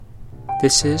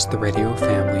This is the Radio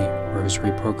Family Rosary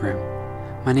Program.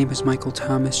 My name is Michael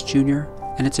Thomas Jr.,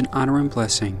 and it's an honor and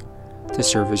blessing to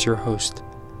serve as your host.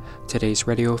 Today's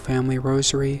Radio Family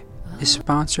Rosary is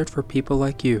sponsored for people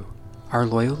like you, our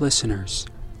loyal listeners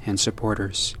and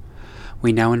supporters.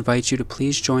 We now invite you to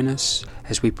please join us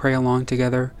as we pray along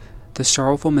together the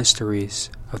sorrowful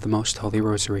mysteries of the Most Holy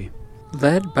Rosary.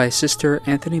 Led by Sister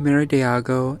Anthony Mary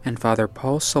Diago and Father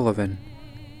Paul Sullivan,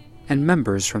 and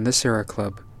members from the Serra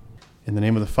Club. In the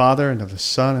name of the Father, and of the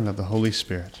Son, and of the Holy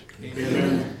Spirit.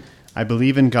 Amen. I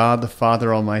believe in God, the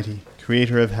Father Almighty,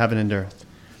 creator of heaven and earth.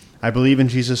 I believe in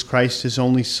Jesus Christ, his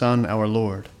only Son, our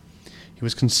Lord. He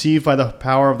was conceived by the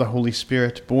power of the Holy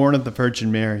Spirit, born of the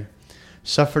Virgin Mary,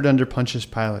 suffered under Pontius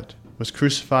Pilate, was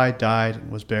crucified, died,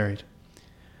 and was buried.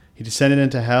 He descended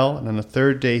into hell, and on the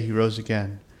third day he rose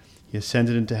again. He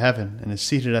ascended into heaven, and is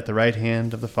seated at the right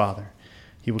hand of the Father.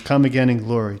 He will come again in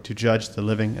glory to judge the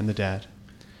living and the dead.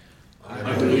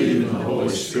 I believe in the Holy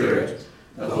Spirit,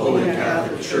 the Holy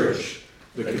Catholic Church,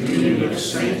 the communion of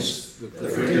saints, the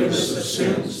forgiveness of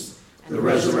sins, the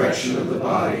resurrection of the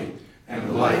body,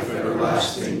 and life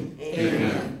everlasting.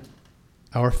 Amen.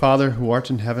 Our Father, who art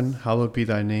in heaven, hallowed be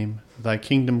thy name. Thy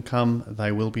kingdom come,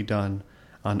 thy will be done,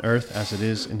 on earth as it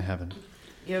is in heaven.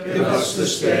 Give us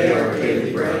this day our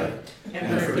daily bread,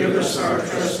 and forgive us our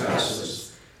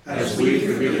trespasses, as we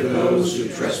forgive those who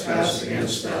trespass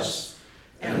against us.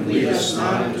 And lead us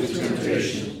not into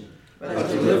temptation, but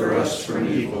deliver us from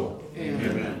evil.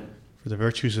 Amen. For the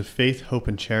virtues of faith, hope,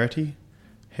 and charity,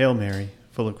 Hail Mary,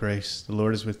 full of grace, the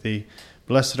Lord is with thee.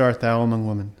 Blessed art thou among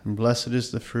women, and blessed is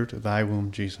the fruit of thy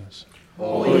womb, Jesus.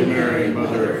 Holy Mary,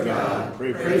 Mother of God,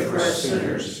 pray for us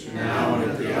sinners, now and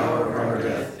at the hour of our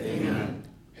death. Amen.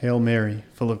 Hail Mary,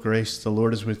 full of grace, the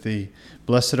Lord is with thee.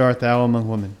 Blessed art thou among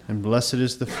women, and blessed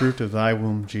is the fruit of thy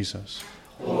womb, Jesus.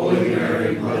 Holy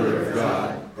Mary, Mother of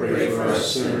God, pray for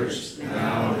us sinners,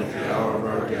 now and at the hour of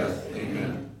our death.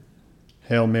 Amen.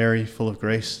 Hail Mary, full of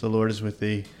grace, the Lord is with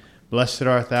thee. Blessed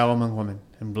art thou among women,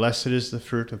 and blessed is the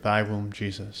fruit of thy womb,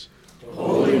 Jesus.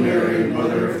 Holy Mary,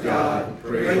 Mother of God,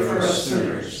 pray for us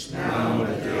sinners, now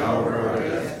and at the hour of our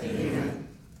death. Amen.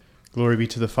 Glory be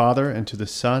to the Father, and to the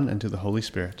Son, and to the Holy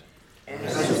Spirit.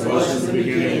 As it was in the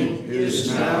beginning,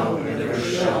 is now, and ever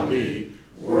shall be,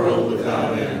 world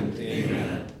without end.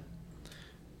 Amen.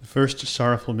 The first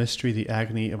sorrowful mystery, the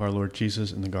agony of our Lord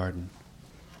Jesus in the garden.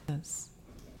 Yes.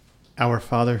 Our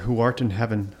Father, who art in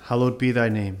heaven, hallowed be thy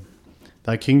name.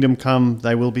 Thy kingdom come,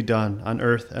 thy will be done, on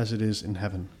earth as it is in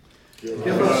heaven. Give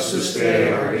us this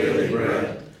day our daily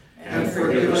bread, and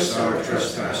forgive us our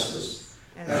trespasses,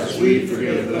 as we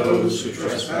forgive those who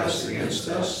trespass against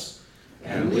us.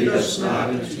 And lead us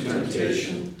not into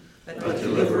temptation, but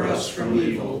deliver us from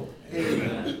evil.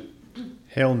 Amen.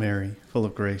 Hail Mary, full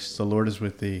of grace, the Lord is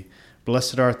with thee.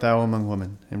 Blessed art thou among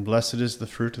women, and blessed is the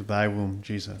fruit of thy womb,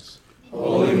 Jesus.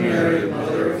 Holy Mary,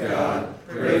 Mother of God,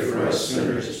 pray for us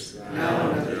sinners,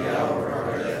 now and at the hour of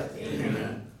our death.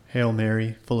 Amen. Hail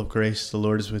Mary, full of grace, the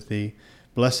Lord is with thee.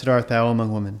 Blessed art thou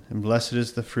among women, and blessed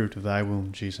is the fruit of thy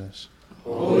womb, Jesus.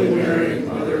 Holy Mary,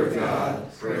 Mother of God,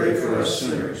 pray for us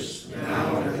sinners,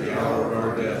 now and at the hour of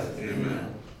our death.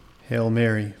 Amen. Hail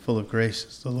Mary, full of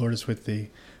grace, the Lord is with thee.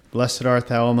 Blessed art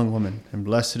thou among women, and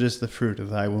blessed is the fruit of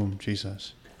thy womb,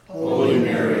 Jesus. Holy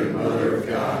Mary, Mother of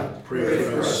God, pray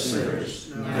for us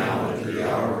sinners, now and at the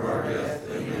hour of our death.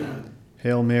 Amen.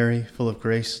 Hail Mary, full of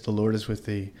grace, the Lord is with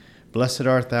thee. Blessed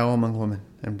art thou among women,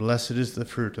 and blessed is the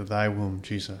fruit of thy womb,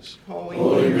 Jesus.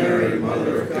 Holy Mary,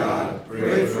 Mother of God,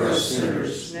 pray for us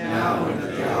sinners, now and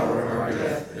at the hour of our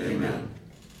death. Amen.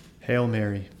 Hail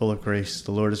Mary, full of grace,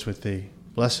 the Lord is with thee.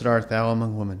 Blessed art thou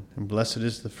among women, and blessed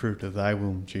is the fruit of thy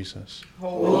womb, Jesus.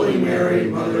 Holy Mary,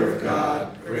 Mother of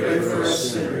God, pray for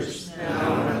us sinners,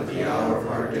 now and at the hour of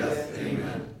our death.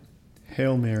 Amen.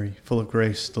 Hail Mary, full of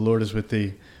grace, the Lord is with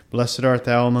thee. Blessed art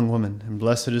thou among women, and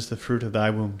blessed is the fruit of thy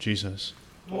womb, Jesus.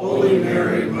 Holy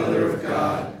Mary, Mother of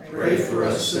God, pray for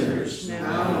us sinners,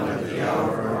 now and at the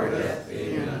hour of our death.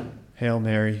 Amen. Hail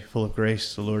Mary, full of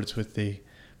grace, the Lord is with thee.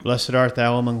 Blessed art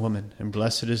thou among women, and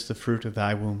blessed is the fruit of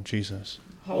thy womb, Jesus.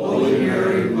 Holy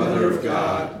Mary, Mother of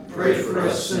God, pray for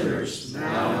us sinners,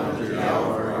 now and at the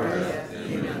hour of our death.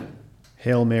 Amen.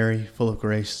 Hail Mary, full of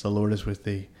grace, the Lord is with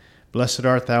thee. Blessed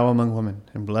art thou among women,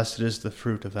 and blessed is the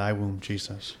fruit of thy womb,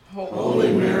 Jesus.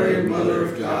 Holy Mary, Mother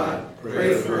of God,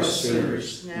 pray for us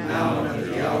sinners, now and at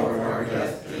the hour of our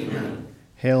death. Amen.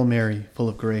 Hail Mary, full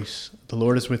of grace, the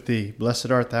Lord is with thee.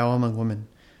 Blessed art thou among women,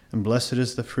 and blessed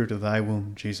is the fruit of thy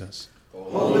womb, Jesus.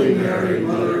 Holy Mary,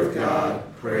 Mother of God,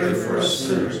 pray for us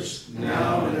sinners,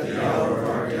 now and at the hour of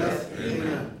our death.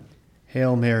 Amen.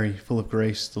 Hail Mary, full of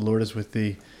grace, the Lord is with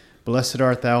thee. Blessed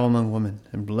art thou among women,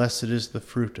 and blessed is the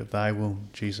fruit of thy womb,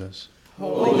 Jesus.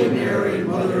 Holy Mary,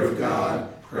 Mother of God,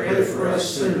 pray for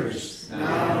us sinners,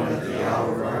 now and at the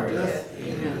hour of our death.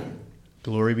 Amen.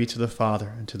 Glory be to the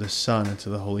Father, and to the Son, and to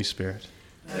the Holy Spirit.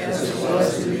 As it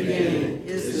was in the beginning,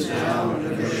 is now, and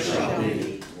ever shall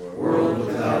be, world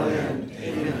without end.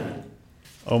 Amen.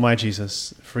 O my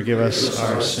Jesus, forgive us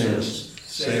our sins,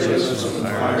 save us from the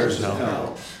fires of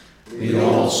hell, lead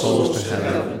all souls to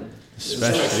heaven,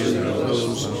 especially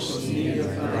those most in need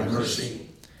of thy mercy.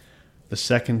 The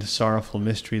second sorrowful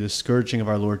mystery, the scourging of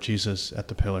our Lord Jesus at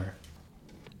the pillar.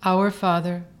 Our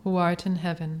Father, who art in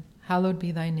heaven, hallowed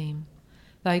be thy name.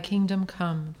 Thy kingdom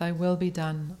come, thy will be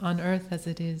done, on earth as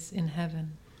it is in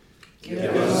heaven.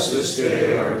 Give us this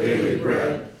day our daily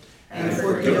bread, and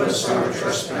forgive us our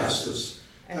trespasses,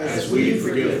 as we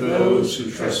forgive those who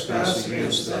trespass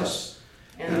against us.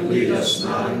 And lead us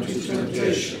not into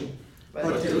temptation,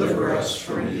 but deliver us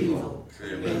from evil.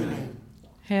 Amen.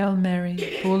 Hail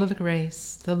Mary, full of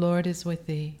grace, the Lord is with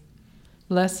thee.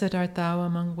 Blessed art thou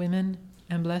among women,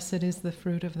 and blessed is the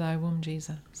fruit of thy womb,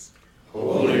 Jesus.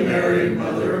 Holy Mary,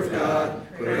 Mother of God,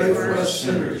 pray for us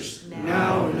sinners,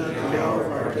 now and at the hour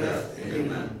of our death.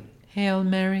 Amen. Hail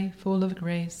Mary, full of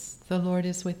grace, the Lord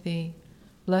is with thee.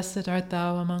 Blessed art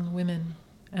thou among women,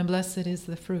 and blessed is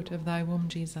the fruit of thy womb,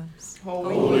 Jesus.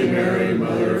 Holy Mary,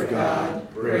 Mother of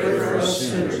God, pray for us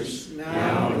sinners,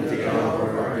 now and at the hour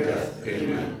of our death.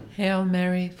 Amen. Hail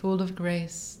Mary, full of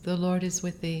grace, the Lord is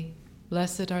with thee.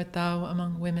 Blessed art thou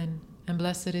among women, and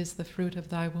blessed is the fruit of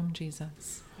thy womb,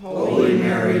 Jesus. Holy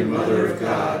Mary, Mother of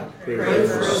God, pray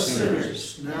for us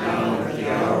sinners, now and at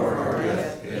the hour of our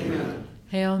death. Amen.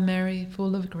 Hail Mary,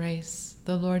 full of grace,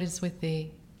 the Lord is with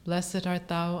thee. Blessed art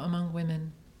thou among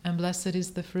women, and blessed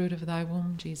is the fruit of thy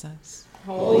womb, Jesus.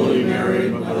 Holy Mary,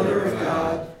 Mother of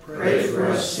God, pray for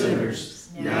us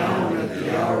sinners, now and at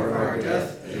the hour of our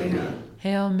death. Amen.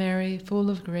 Hail Mary,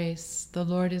 full of grace, the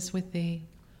Lord is with thee.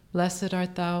 Blessed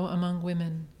art thou among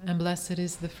women, and blessed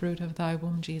is the fruit of thy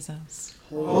womb, Jesus.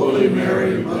 Holy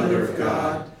Mary, Mother of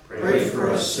God, pray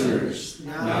for us sinners,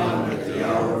 now and at the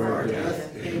hour of our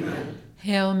death. Amen.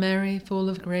 Hail Mary, full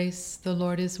of grace, the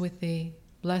Lord is with thee.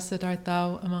 Blessed art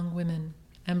thou among women,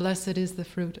 and blessed is the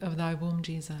fruit of thy womb,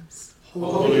 Jesus.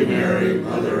 Holy Mary,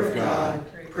 Mother of God,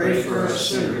 pray for us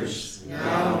sinners,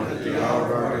 now and at the hour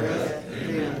of our death.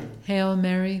 Amen. Hail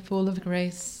Mary, full of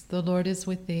grace, the Lord is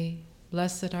with thee.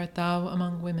 Blessed art thou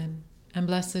among women, and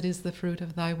blessed is the fruit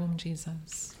of thy womb,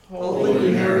 Jesus.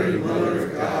 Holy Mary, Mother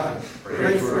of God,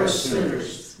 pray for us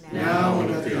sinners, now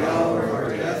and at the hour of our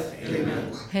death.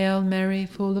 Amen. Hail Mary,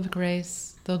 full of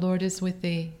grace, the Lord is with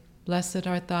thee. Blessed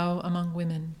art thou among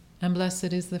women, and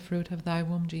blessed is the fruit of thy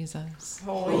womb, Jesus.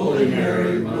 Holy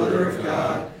Mary, Mother of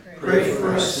God, pray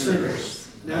for us sinners,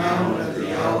 now and at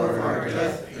the hour of our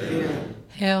death. Amen.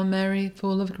 Hail Mary,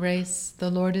 full of grace, the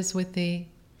Lord is with thee.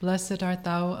 Blessed art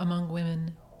thou among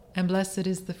women, and blessed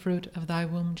is the fruit of thy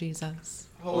womb, Jesus.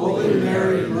 Holy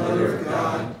Mary, Mother of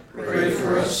God, pray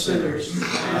for us sinners,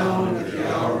 now and at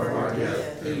the hour of our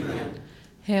death. Amen.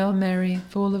 Hail Mary,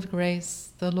 full of grace,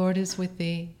 the Lord is with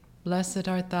thee. Blessed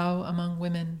art thou among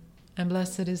women, and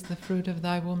blessed is the fruit of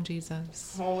thy womb,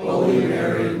 Jesus. Holy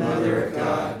Mary, Mother of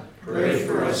God, pray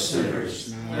for us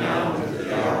sinners, now and at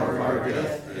the hour of our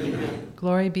death. Amen.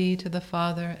 Glory be to the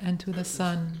Father, and to the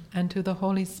Son, and to the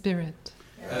Holy Spirit.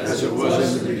 As it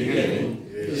was in the beginning,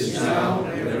 is now,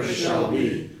 and ever shall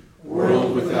be,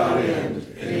 world without end.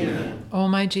 Amen. O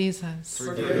my Jesus,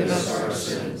 Forgive us our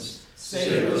sins,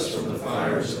 save us from the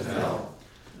fires of hell.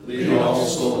 Lead all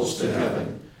souls to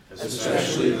heaven,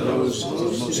 especially those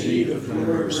most in need of your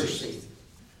mercy.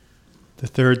 The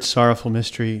third sorrowful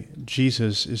mystery,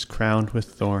 Jesus is crowned with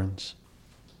thorns.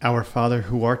 Our Father,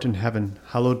 who art in heaven,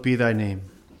 hallowed be thy name.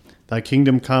 Thy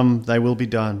kingdom come, thy will be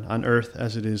done, on earth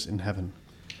as it is in heaven.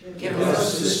 Give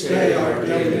us this day our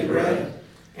daily bread,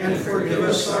 and forgive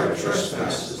us our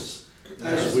trespasses,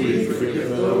 as we forgive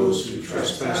those who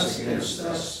trespass against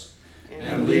us.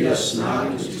 And lead us not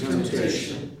into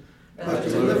temptation, but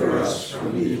deliver us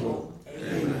from evil.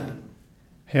 Amen.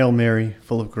 Hail Mary,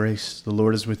 full of grace, the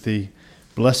Lord is with thee.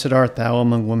 Blessed art thou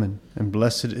among women, and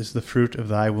blessed is the fruit of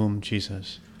thy womb,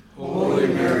 Jesus. Holy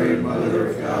Mary, Mother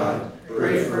of God,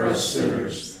 pray for us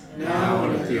sinners, now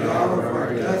and at the hour of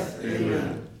our death.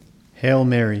 Amen. Hail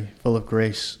Mary, full of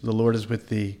grace, the Lord is with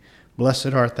thee.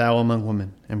 Blessed art thou among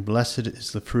women, and blessed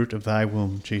is the fruit of thy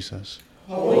womb, Jesus.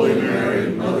 Holy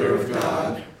Mary, Mother of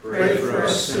God, pray for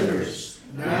us sinners,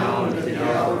 now and at the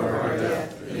hour of our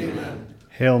death. Amen.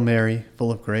 Hail Mary,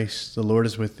 full of grace, the Lord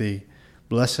is with thee.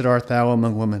 Blessed art thou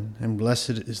among women, and blessed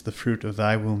is the fruit of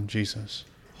thy womb, Jesus.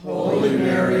 Holy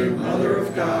Mary, Mother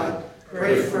of God,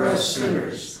 pray for us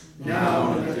sinners,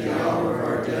 now and at the hour of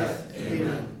our death.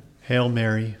 Amen. Hail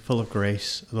Mary, full of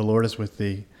grace, the Lord is with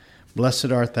thee.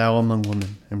 Blessed art thou among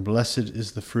women, and blessed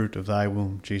is the fruit of thy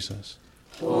womb, Jesus.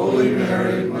 Holy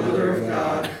Mary, Mother of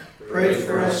God, pray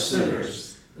for us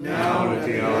sinners, now and at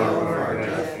the hour of our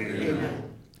death. Amen.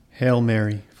 Hail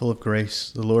Mary, full of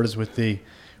grace, the Lord is with thee.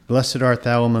 Blessed art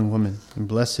thou among women, and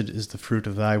blessed is the fruit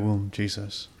of thy womb,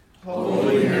 Jesus.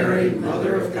 Holy Mary,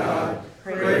 Mother of God,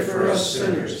 pray for us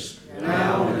sinners,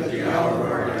 now and at the hour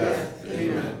of our death.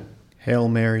 Amen. Hail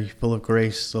Mary, full of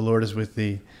grace, the Lord is with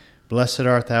thee. Blessed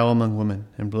art thou among women,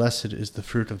 and blessed is the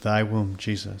fruit of thy womb,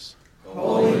 Jesus.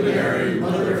 Holy Mary,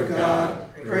 Mother of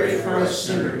God, pray for us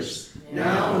sinners,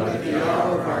 now and at the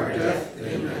hour of our death.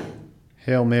 Amen.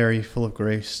 Hail Mary, full of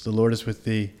grace, the Lord is with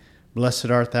thee. Blessed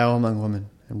art thou among women,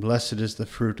 and blessed is the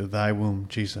fruit of thy womb,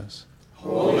 Jesus.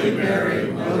 Holy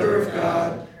Mary, Mother of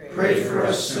God, pray for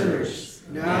us sinners,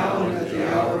 now and at the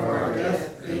hour of our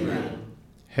death. Amen.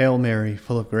 Hail Mary,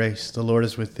 full of grace, the Lord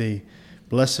is with thee.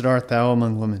 Blessed art thou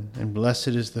among women, and blessed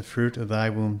is the fruit of thy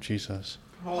womb, Jesus.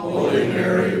 Holy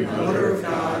Mary, Mother of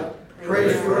God,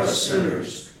 pray for us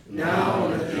sinners, now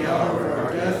and at the hour of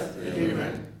our death.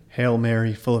 Amen. Hail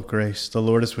Mary, full of grace, the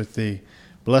Lord is with thee.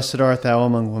 Blessed art thou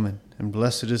among women, and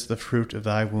blessed is the fruit of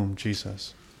thy womb,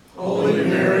 Jesus. Holy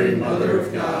Mary, Mother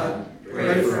of God,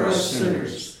 pray for us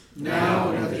sinners,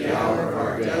 now and at the hour of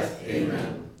our death.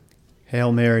 Amen.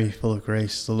 Hail Mary, full of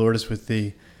grace, the Lord is with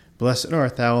thee. Blessed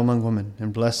art thou among women,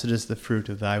 and blessed is the fruit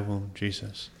of thy womb,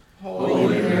 Jesus.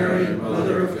 Holy Mary,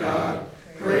 Mother of God,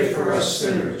 pray for us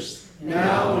sinners,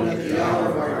 now and at the hour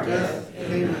of our death.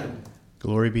 Amen.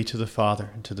 Glory be to the Father,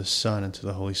 and to the Son, and to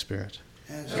the Holy Spirit.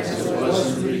 As it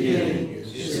was in the beginning,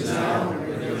 is now,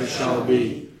 and ever shall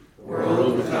be,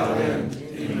 world without end.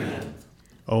 Amen.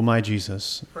 O my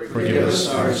Jesus, Forgive us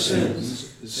our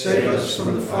sins, save us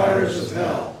from the fires of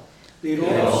hell, lead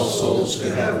all souls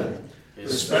to heaven,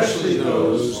 especially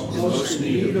those in most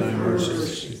need of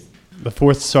mercy. the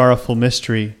fourth sorrowful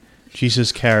mystery,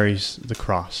 Jesus carries the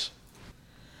cross.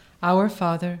 Our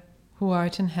Father, who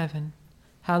art in heaven,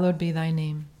 hallowed be thy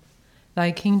name.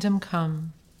 Thy kingdom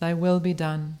come, thy will be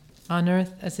done, on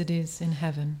earth as it is in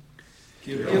heaven.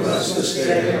 Give us this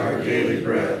day our daily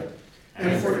bread,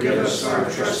 and forgive us our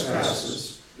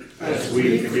trespasses, as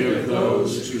we forgive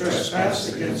those who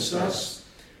trespass against us.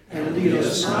 And lead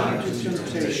us not into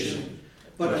temptation,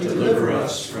 but deliver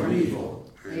us from evil.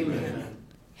 Amen.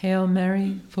 Hail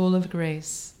Mary, full of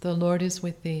grace, the Lord is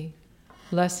with thee.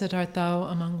 Blessed art thou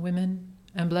among women,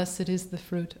 and blessed is the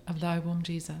fruit of thy womb,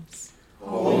 Jesus.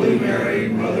 Holy Mary,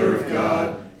 Mother of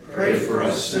God, pray for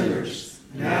us sinners,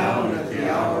 now and at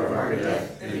the hour of our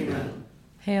death. Amen.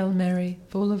 Hail Mary,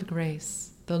 full of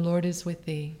grace, the Lord is with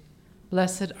thee.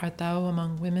 Blessed art thou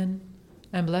among women,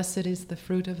 and blessed is the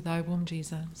fruit of thy womb,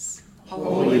 Jesus.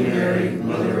 Holy Mary,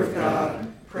 Mother of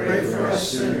God, pray for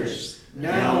us sinners,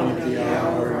 now and at the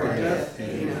hour of our death.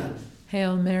 Amen.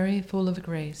 Hail Mary, full of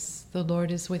grace, the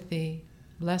Lord is with thee.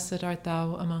 Blessed art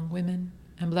thou among women,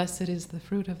 and blessed is the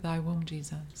fruit of thy womb,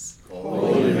 Jesus.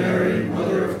 Holy Mary,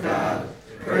 Mother of God,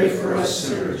 pray for us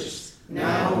sinners,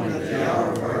 now and at the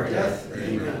hour of our death.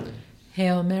 Amen.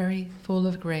 Hail Mary, full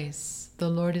of grace, the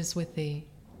Lord is with thee.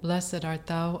 Blessed art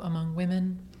thou among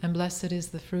women, and blessed is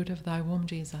the fruit of thy womb,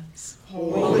 Jesus.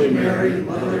 Holy Mary,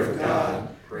 Mother of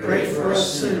God, pray for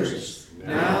us sinners,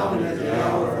 now and at the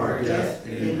hour of our death.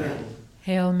 Amen.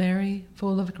 Hail Mary,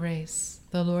 full of grace,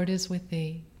 the Lord is with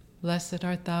thee. Blessed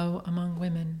art thou among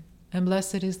women, and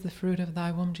blessed is the fruit of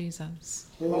thy womb, Jesus.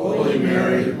 Holy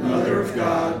Mary, Mother of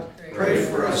God, pray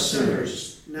for us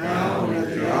sinners, now and at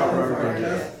the hour of our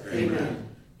death. Amen.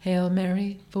 Hail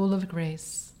Mary, full of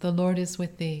grace, the Lord is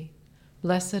with thee.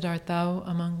 Blessed art thou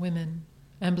among women,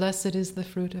 and blessed is the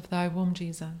fruit of thy womb,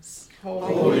 Jesus.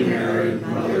 Holy Mary,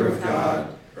 Mother of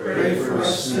God, pray for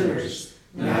us sinners,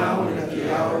 now and at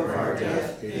the hour of our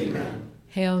death. Amen.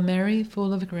 Hail Mary,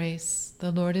 full of grace,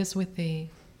 the Lord is with thee.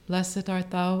 Blessed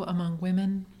art thou among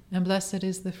women, and blessed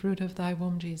is the fruit of thy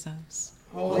womb, Jesus.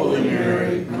 Holy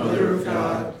Mary, Mother of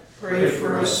God, pray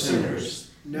for us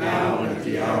sinners, now and at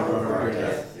the hour of our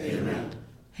death. Amen.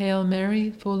 Hail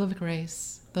Mary, full of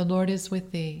grace, the Lord is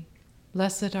with thee.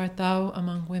 Blessed art thou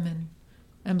among women,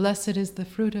 and blessed is the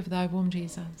fruit of thy womb,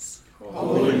 Jesus.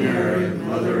 Holy Mary,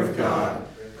 Mother of God,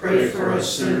 pray for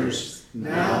us sinners,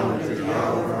 now and at the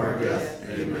hour of our death.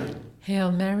 Amen.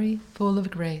 Hail Mary, full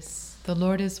of grace, the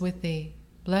Lord is with thee.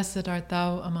 Blessed art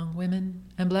thou among women,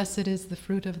 and blessed is the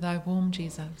fruit of thy womb,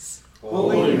 Jesus.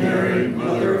 Holy Mary,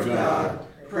 Mother of God,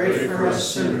 pray for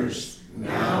us sinners,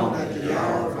 now and at the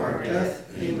hour of our death.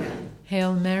 Amen.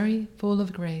 Hail Mary, full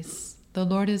of grace, the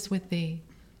Lord is with thee.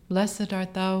 Blessed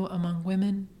art thou among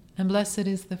women, and blessed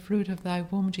is the fruit of thy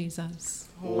womb, Jesus.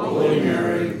 Holy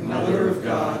Mary, Mother of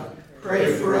God,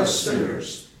 pray for us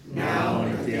sinners, now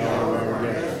and at the hour of our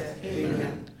death.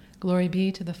 Amen. Glory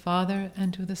be to the Father,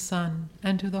 and to the Son,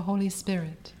 and to the Holy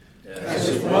Spirit. As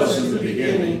it was in the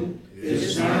beginning,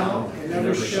 is now, and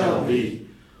ever shall be,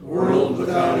 world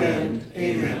without end.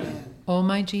 Amen. O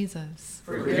my Jesus,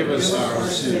 Forgive us our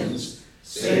sins,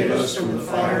 save us from the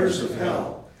fires of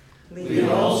hell. Lead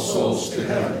all souls to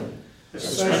heaven,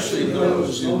 especially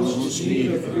those in most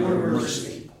need of your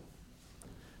mercy.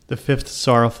 The fifth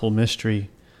sorrowful mystery,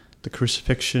 the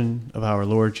crucifixion of our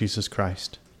Lord Jesus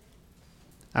Christ.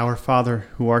 Our Father,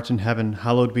 who art in heaven,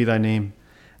 hallowed be thy name.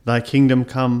 Thy kingdom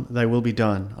come, thy will be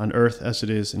done, on earth as it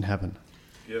is in heaven.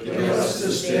 Give us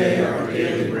this day our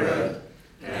daily bread,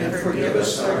 and forgive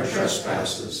us our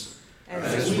trespasses,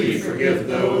 as we forgive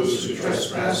those who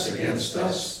trespass against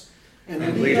us.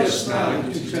 And lead us not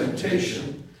into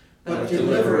temptation, but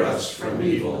deliver us from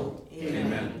evil.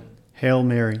 Amen. Hail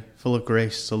Mary, full of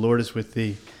grace, the Lord is with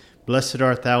thee. Blessed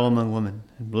art thou among women,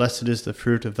 and blessed is the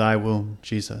fruit of thy womb,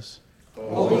 Jesus.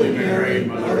 Holy Mary,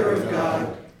 Mother of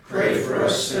God, pray for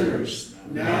us sinners,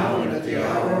 now and at the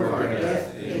hour of our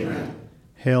death. Amen.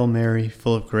 Hail Mary,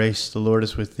 full of grace, the Lord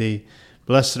is with thee.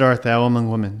 Blessed art thou among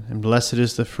women, and blessed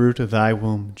is the fruit of thy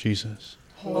womb, Jesus.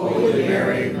 Holy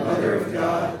Mary, Mother of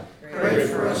God, pray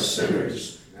for us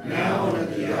sinners, now and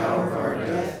at the hour of our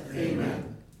death.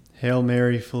 Amen. Hail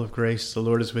Mary, full of grace, the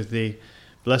Lord is with thee.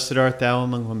 Blessed art thou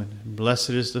among women, and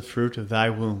blessed is the fruit of thy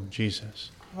womb, Jesus.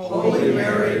 Holy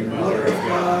Mary, Mother of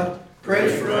God,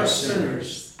 pray for us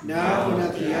sinners, now and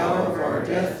at the hour of our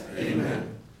death.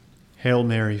 Amen. Hail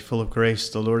Mary, full of grace,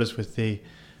 the Lord is with thee.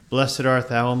 Blessed art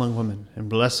thou among women, and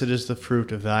blessed is the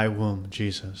fruit of thy womb,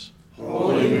 Jesus.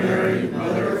 Holy Mary,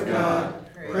 Mother of God,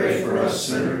 pray for us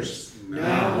sinners,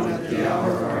 now and at the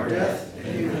hour of our death.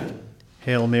 Amen.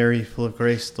 Hail Mary, full of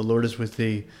grace, the Lord is with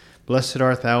thee. Blessed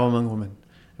art thou among women,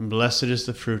 and blessed is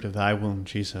the fruit of thy womb,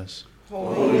 Jesus.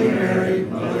 Holy Mary,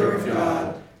 Mother of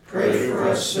God, pray for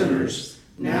us sinners,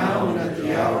 now and at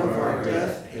the hour of our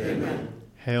death. Amen.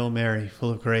 Hail Mary,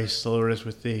 full of grace, the Lord is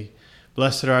with thee.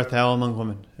 Blessed art thou among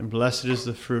women, and blessed is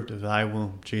the fruit of thy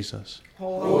womb, Jesus.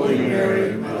 Holy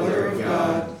Mary, Mother of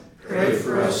God, pray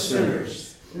for us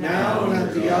sinners, now and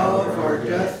at the hour of our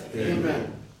death.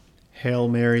 Amen. Hail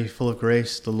Mary, full of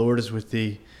grace, the Lord is with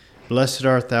thee. Blessed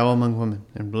art thou among women,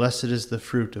 and blessed is the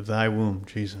fruit of thy womb,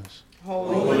 Jesus.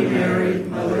 Holy Mary,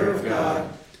 Mother of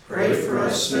God, pray for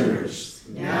us sinners,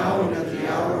 now and at the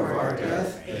hour of our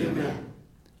death. Amen.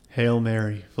 Hail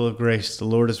Mary, full of grace, the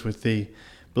Lord is with thee.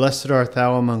 Blessed art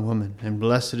thou among women, and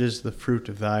blessed is the fruit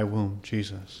of thy womb,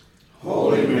 Jesus.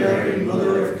 Holy Mary,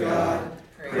 Mother of God,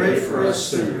 pray for us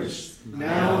sinners,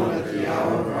 now and at the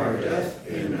hour of our death.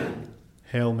 Amen.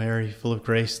 Hail Mary, full of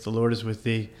grace, the Lord is with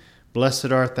thee.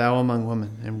 Blessed art thou among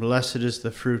women, and blessed is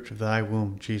the fruit of thy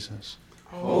womb, Jesus.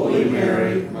 Holy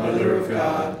Mary, Mother of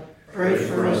God, pray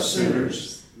for us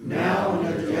sinners, now and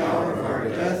at the hour of our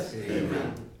death.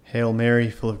 Amen. Hail Mary,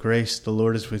 full of grace, the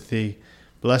Lord is with thee.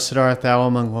 Blessed art thou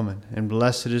among women, and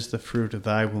blessed is the fruit of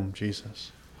thy womb,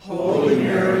 Jesus. Holy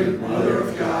Mary, Mother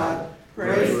of God,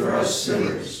 pray for us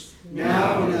sinners,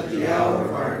 now and at the hour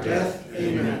of our death.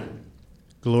 Amen.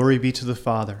 Glory be to the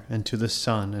Father, and to the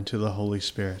Son, and to the Holy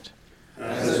Spirit.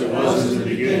 As it was in the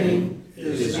beginning,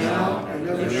 is now, and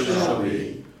ever shall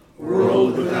be,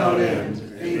 world without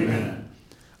end. Amen.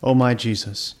 O my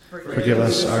Jesus, forgive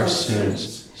us our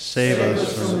sins, save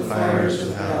us from the fires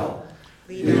of hell.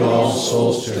 Lead all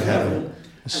souls to heaven,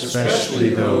 especially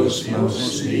those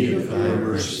most in need of thy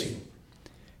mercy.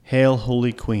 Hail,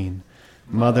 Holy Queen,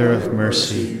 Mother of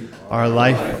mercy, our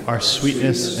life, our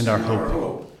sweetness, and our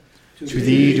hope. To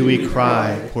thee do we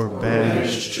cry, poor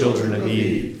banished children of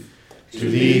Eve. To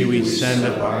thee do we send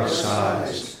up our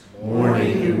sighs,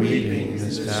 mourning and weeping in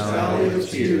this valley of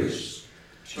tears.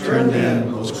 Turn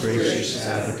then, most gracious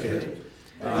Advocate,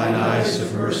 thine eyes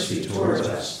of mercy towards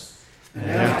us, and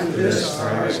after this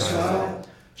our exile,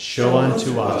 show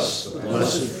unto us the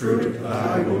blessed fruit of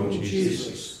thy womb,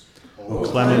 Jesus. O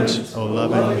clement, O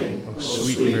loving, O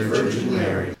sweet Virgin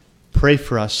Mary, pray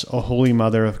for us, O Holy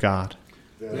Mother of God,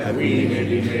 that we may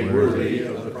be made worthy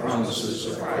of the promises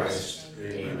of Christ.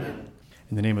 Amen.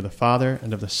 In the name of the Father,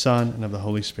 and of the Son, and of the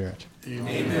Holy Spirit.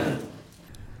 Amen.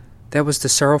 That was the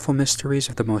Sorrowful Mysteries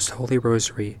of the Most Holy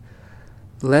Rosary,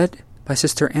 led by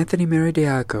Sister Anthony Mary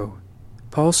Diaco,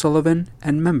 Paul Sullivan,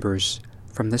 and members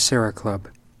from the Sarah Club.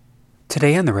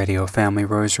 Today on the Radio Family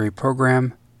Rosary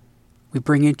program, we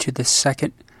bring you to the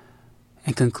second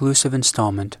and conclusive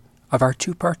installment of our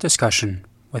two-part discussion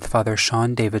with Father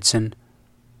Sean Davidson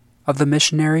of the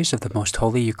Missionaries of the Most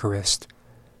Holy Eucharist,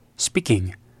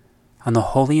 speaking on the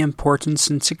holy importance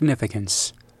and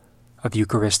significance of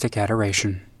Eucharistic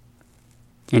adoration.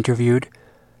 Interviewed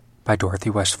by Dorothy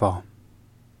Westfall.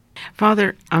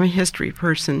 Father, I'm a history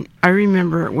person. I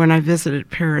remember when I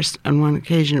visited Paris on one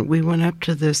occasion, we went up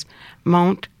to this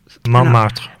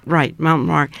Montmartre. Right,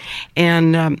 Montmartre.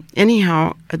 And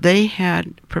anyhow, they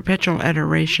had perpetual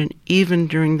adoration even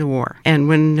during the war. And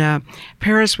when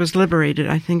Paris was liberated,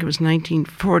 I think it was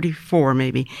 1944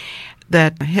 maybe,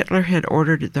 that Hitler had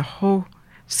ordered the whole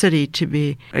city to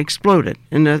be exploded.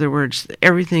 In other words,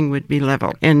 everything would be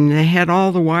leveled. And they had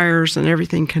all the wires and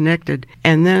everything connected.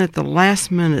 And then at the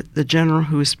last minute, the general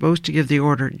who was supposed to give the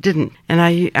order didn't. And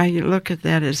I look at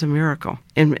that as a miracle.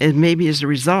 And maybe as a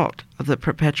result of the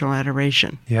perpetual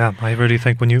adoration. Yeah, I really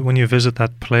think when you visit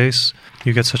that place,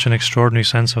 you get such an extraordinary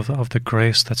sense of the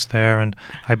grace that's there. And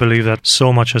I believe that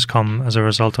so much has come as a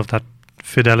result of that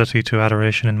fidelity to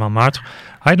adoration in Montmartre.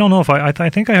 I don't know if I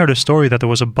think I heard a story that there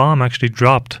was a bomb actually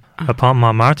dropped upon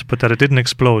Montmartre, but that it didn't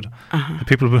explode. The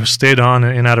people stayed on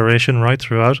in adoration right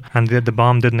throughout, and the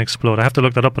bomb didn't explode. I have to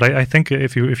look that up, but I think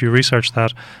if you research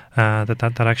that,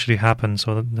 that actually happened.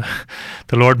 So that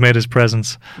the Lord made His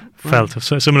presence felt.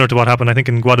 So similar to what happened, I think,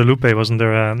 in Guadalupe. Wasn't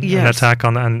there an attack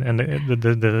on and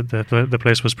the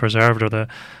place was preserved, or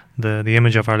the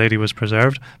image of Our Lady was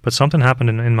preserved, but something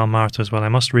happened in Montmartre as well. I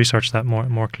must research that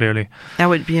more clearly. That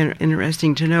would be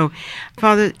interesting to know.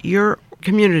 Father, your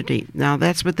community, now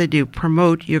that's what they do,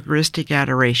 promote Eucharistic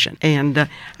adoration. And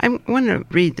I want to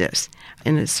read this,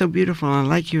 and it's so beautiful, and I'd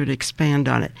like you to expand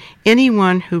on it.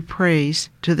 Anyone who prays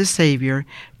to the Savior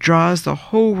draws the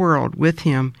whole world with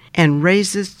him and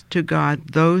raises to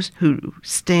God those who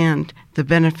stand the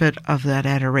benefit of that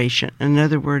adoration. In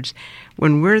other words,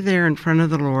 when we're there in front of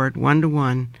the Lord,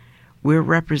 one-to-one, we're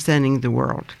representing the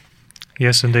world.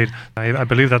 Yes, indeed. I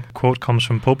believe that quote comes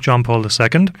from Pope John Paul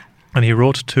II, and he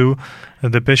wrote to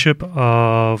the bishop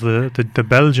of the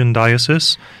Belgian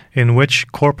diocese in which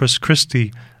Corpus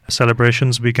Christi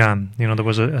celebrations began. You know, there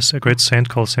was a great saint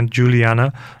called Saint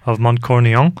Juliana of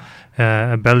Montcornillon,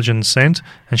 a Belgian saint,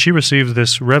 and she received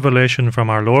this revelation from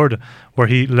our Lord where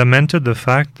He lamented the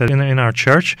fact that in our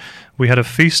church we had a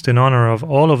feast in honor of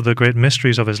all of the great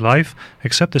mysteries of His life,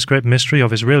 except this great mystery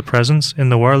of His real presence in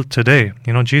the world today.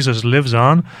 You know, Jesus lives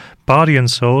on, body and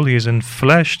soul. He is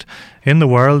enfleshed in the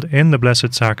world, in the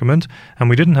Blessed Sacrament, and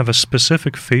we didn't have a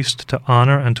specific feast to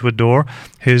honor and to adore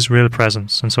His real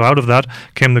presence. And so out of that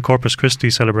came the Corpus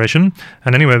Christi celebration.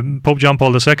 And anyway, Pope John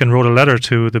Paul II wrote a letter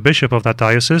to the bishop of that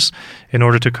diocese in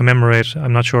order to commemorate,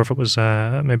 I'm not sure if it was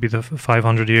maybe the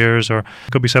 500 years or it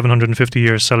could be 750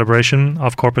 years celebration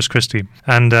of Corpus Christi.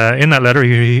 And in that letter,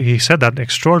 he said that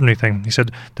extraordinary thing. He said,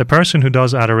 the person who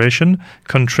does adoration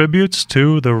contributes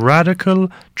to the radical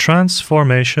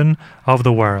transformation of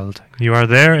the world. You are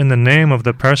there in the name of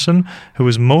the person who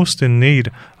is most in need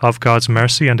of God's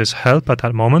mercy and His help at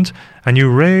that moment, and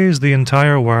you raise the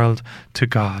entire world to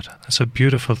God. That's a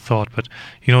beautiful thought. But,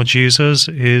 you know, Jesus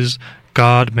is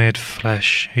God made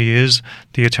flesh. He is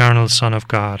the eternal Son of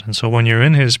God. And so when you're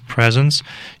in His presence,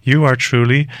 you are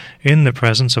truly in the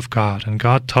presence of God. And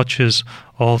God touches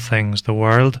all things. The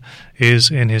world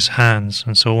is in His hands.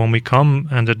 And so when we come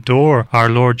and adore our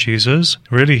Lord Jesus,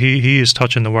 really He is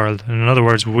touching the world. And in other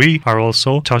words, we are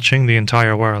also touching the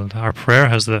entire world. Our prayer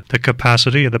has the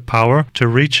capacity, the power to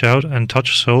reach out and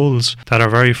touch souls that are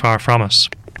very far from us.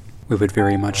 We would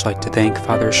very much like to thank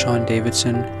Father Sean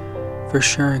Davidson for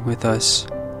sharing with us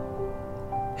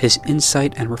his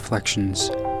insight and reflections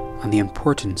on the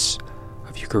importance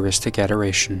of Eucharistic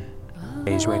adoration.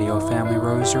 Today's Radio Family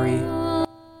Rosary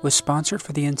was sponsored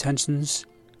for the intentions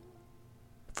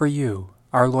for you,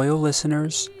 our loyal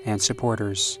listeners and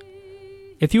supporters.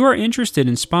 If you are interested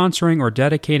in sponsoring or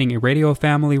dedicating a Radio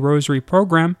Family Rosary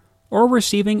program or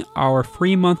receiving our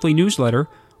free monthly newsletter,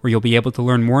 where you'll be able to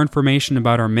learn more information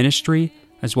about our ministry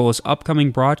as well as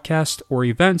upcoming broadcasts or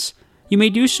events, you may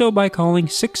do so by calling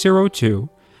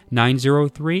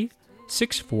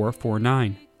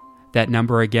 602-903-6449. That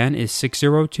number again is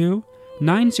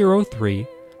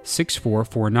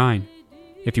 602-903-6449.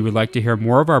 If you would like to hear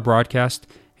more of our broadcast,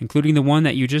 including the one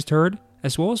that you just heard,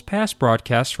 as well as past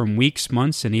broadcasts from weeks,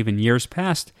 months, and even years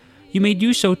past, you may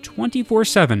do so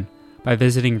 24/7 by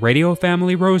visiting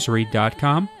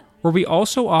RadioFamilyRosary.com, where we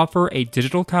also offer a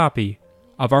digital copy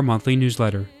of our monthly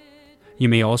newsletter. You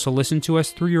may also listen to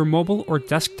us through your mobile or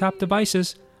desktop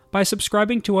devices by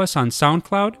subscribing to us on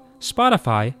SoundCloud,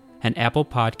 Spotify, and Apple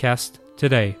Podcasts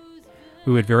today.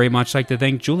 We would very much like to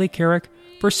thank Julie Carrick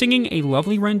for singing a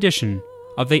lovely rendition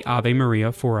of the Ave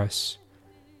Maria for us.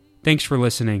 Thanks for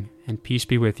listening, and peace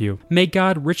be with you. May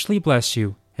God richly bless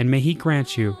you and may He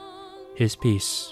grant you His peace.